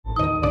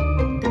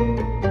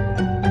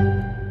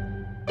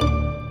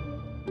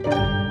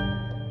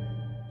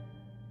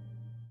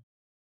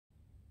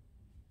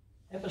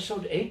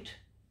Episode 8,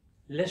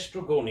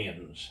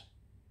 Lestrygonians.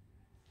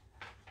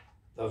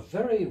 The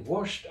very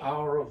worst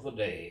hour of the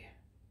day.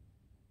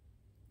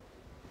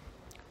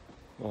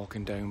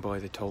 Walking down by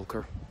the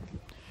Tolker.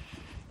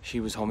 She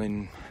was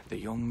humming "The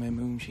young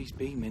Mamoon she's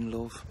beaming,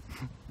 love."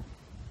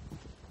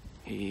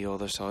 He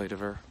other side of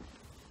her.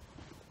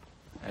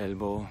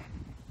 Elbow.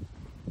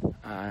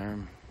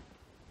 Arm.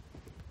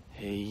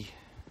 He.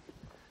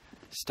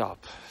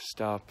 Stop,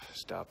 stop,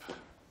 stop.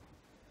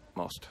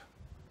 Must.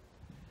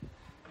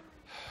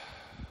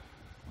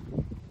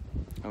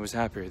 I was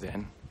happier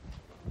then.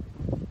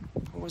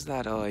 Or was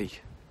that I?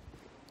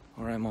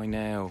 Or am I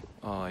now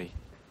I?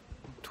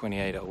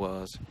 28 I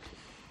was.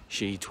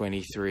 She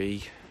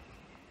 23.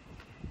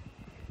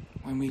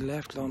 When we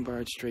left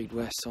Lombard Street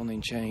West,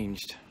 something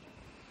changed.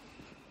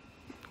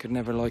 Could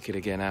never like it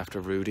again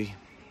after Rudy.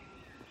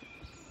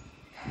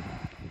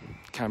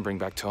 Can't bring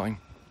back time.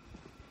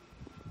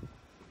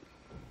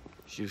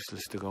 It's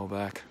useless to go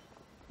back.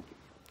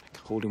 Like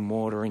holding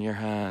water in your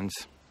hands.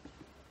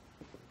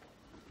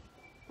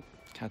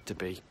 Had to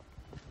be.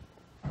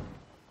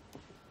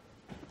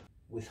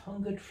 With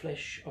hungered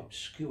flesh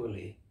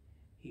obscurely,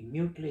 he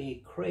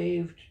mutely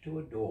craved to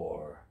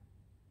adore.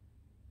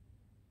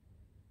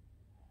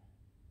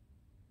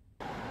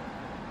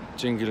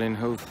 Jingling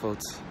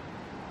hoofbeats.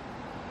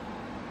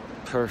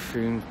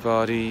 Perfumed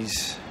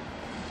bodies.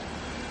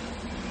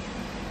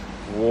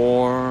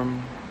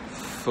 Warm,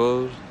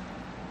 full.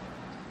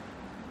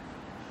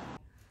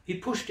 He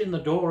pushed in the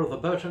door of the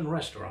Burton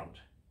restaurant.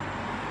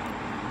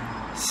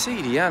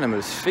 See the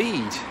animals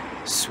feed,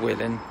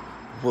 swilling,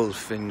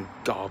 wolfing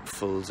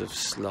gobfuls of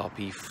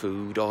sloppy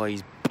food,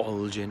 eyes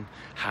bulging,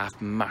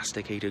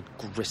 half-masticated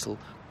gristle,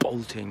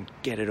 bolting,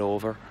 get it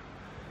over.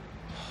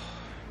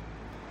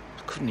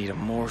 I couldn't eat a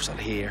morsel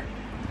here.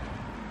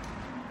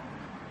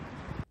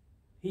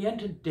 He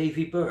entered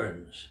Davy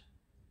Byrne's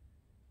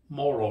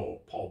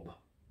moral pub.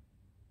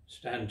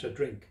 Stand to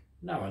drink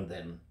now and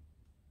then,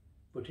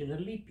 but in a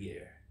leap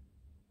year,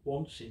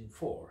 once in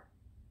 4.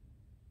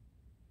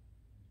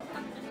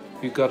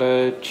 You got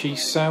a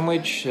cheese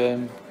sandwich,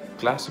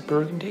 glass of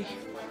Burgundy?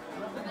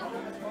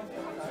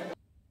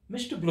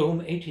 Mr.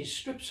 Bloom ate his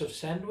strips of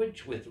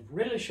sandwich with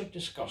relish of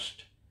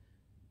disgust,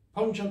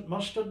 pungent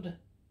mustard,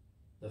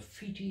 the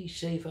feety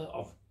savour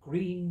of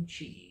green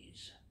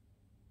cheese.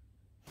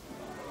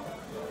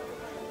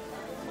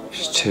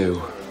 There's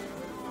 2.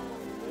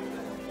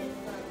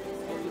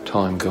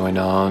 Time going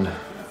on.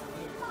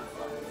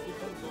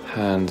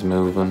 Hands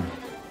moving.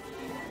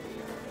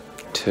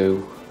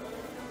 2.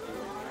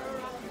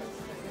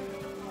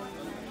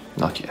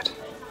 Not yet.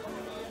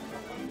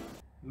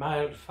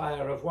 Mild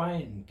fire of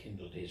wine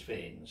kindled his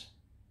veins.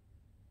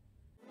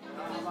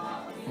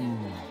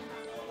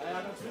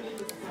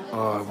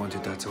 Oh, I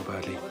wanted that so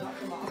badly.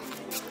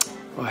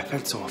 Oh, I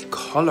felt so off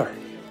colour.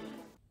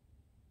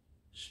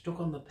 Stuck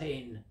on the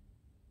pane,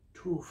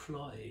 2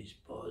 flies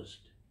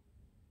buzzed.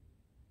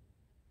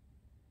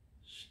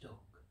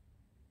 Stuck.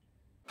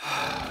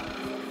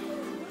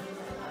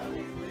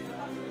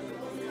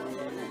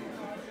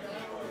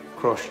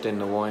 Crushed in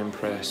the wine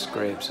press,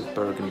 grapes of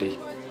Burgundy.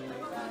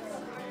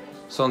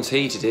 Sun's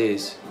heat it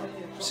is.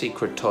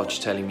 Secret touch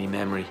telling me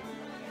memory.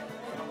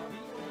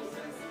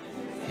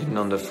 Hidden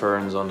under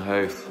ferns on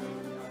Howth.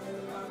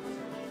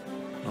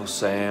 No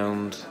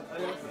sound.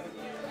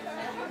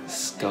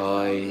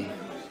 Sky.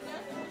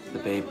 The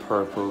bay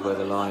purple by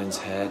the lion's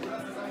head.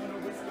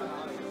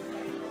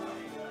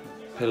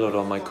 Pillowed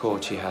on my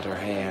coat she had her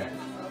hair.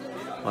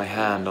 My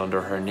hand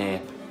under her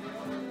nape.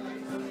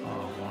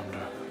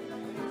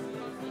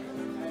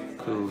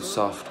 Cool,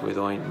 soft with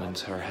ointment,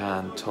 her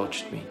hand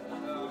touched me.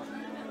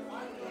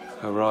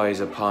 Her eyes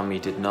upon me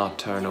did not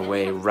turn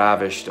away,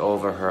 ravished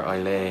over her I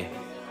lay.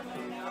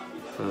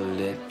 Full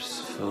lips,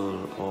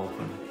 full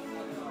open.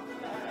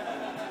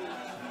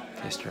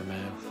 Kissed her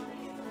mouth.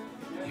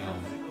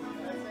 Yum.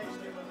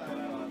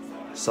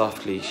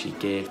 Softly she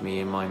gave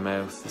me in my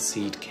mouth the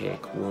seed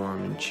cake,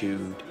 warm and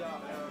chewed.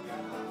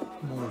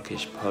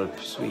 Murkish pulp,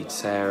 sweet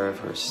sour of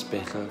her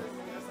spittle.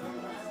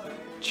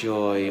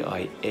 Joy,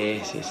 I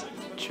ate it.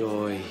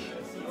 Joy,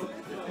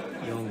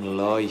 young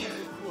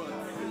life.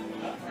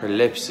 Her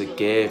lips it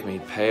gave me,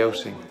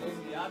 pouting.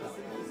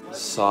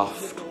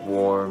 Soft,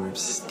 warm,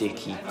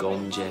 sticky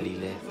gum jelly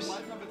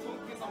lips.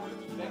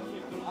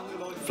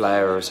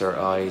 Flowers her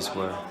eyes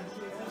were.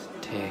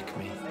 Take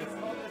me.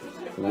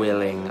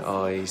 Willing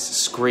eyes.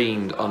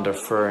 Screened under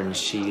ferns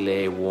she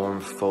lay, warm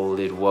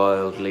folded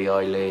wildly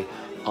I lay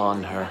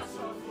on her.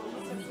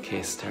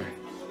 Kissed her.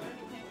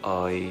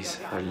 Eyes,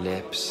 her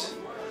lips.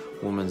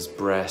 Woman's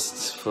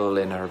breasts full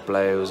in her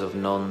blouse of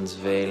nuns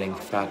veiling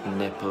fat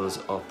nipples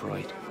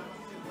upright.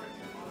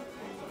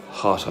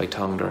 Hot I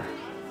tongued her.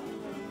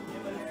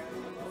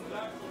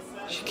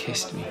 She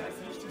kissed me.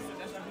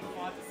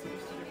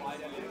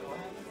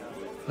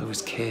 I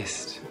was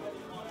kissed.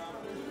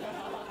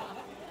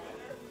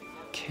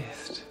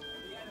 Kissed.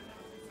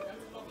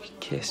 She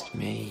kissed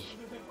me.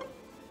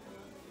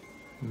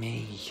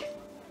 Me.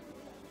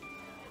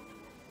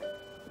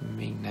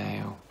 Me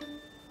now.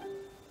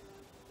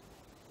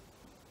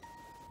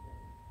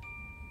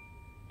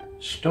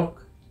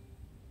 Stuck,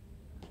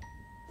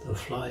 the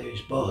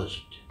flies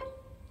buzzed.